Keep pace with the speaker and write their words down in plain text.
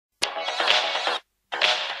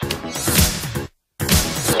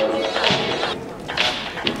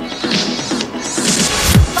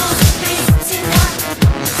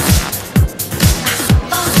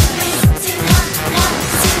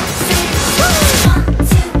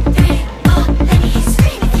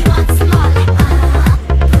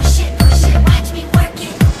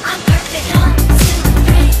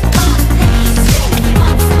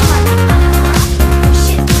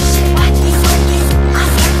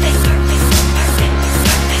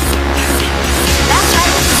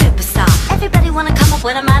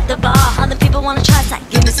people wanna try, it's like,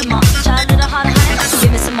 give me some more. Try a little harder, honey,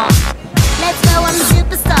 give me some more. Let's go, I'm a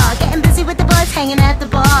superstar, getting busy with the boys, hanging at the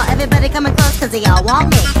bar. Everybody coming close, cause they all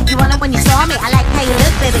want me. You want it when you saw me, I like how you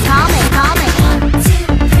look, baby, call me, call me. 1, 2,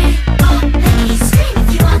 3, 4, let me scream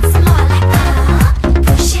if you want some more, like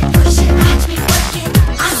push it, watch me work it,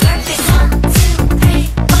 I'm perfect. 1, 2, 3,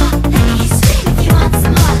 4, let me scream if you want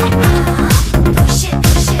some more, like push it,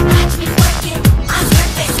 watch me work it, I'm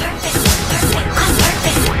perfect, I'm perfect.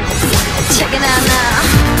 Check it out now.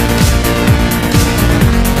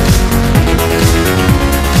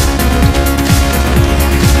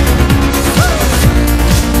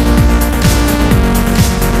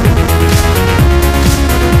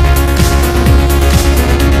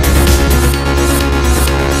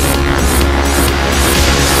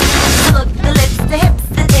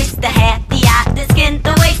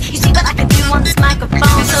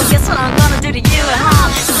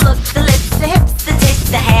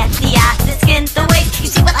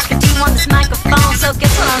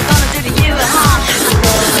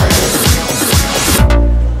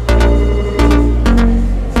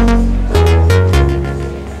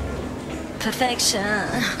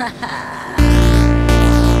 Perfection.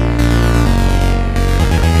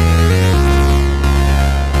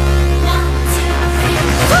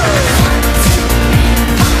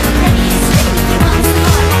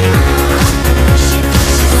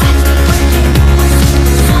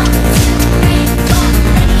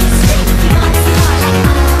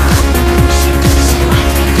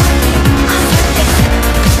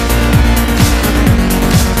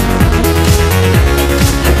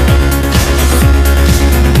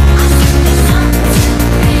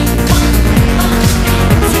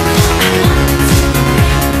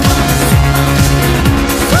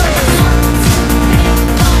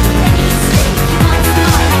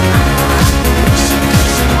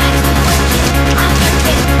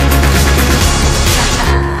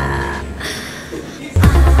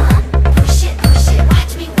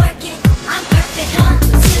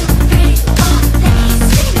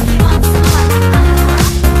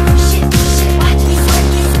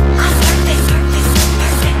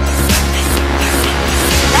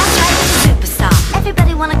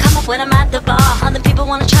 When I'm at the bar, other people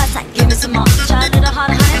wanna try, it's like, give me some more. Try a little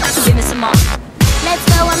harder, honey, like, give me some more. Let's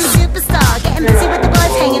go, I'm a superstar, getting busy with the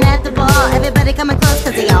boys, hanging at the bar. Everybody coming close,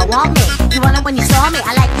 cause they all want me. You want it when you saw me,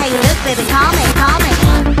 I like how you look, baby, call me, call me.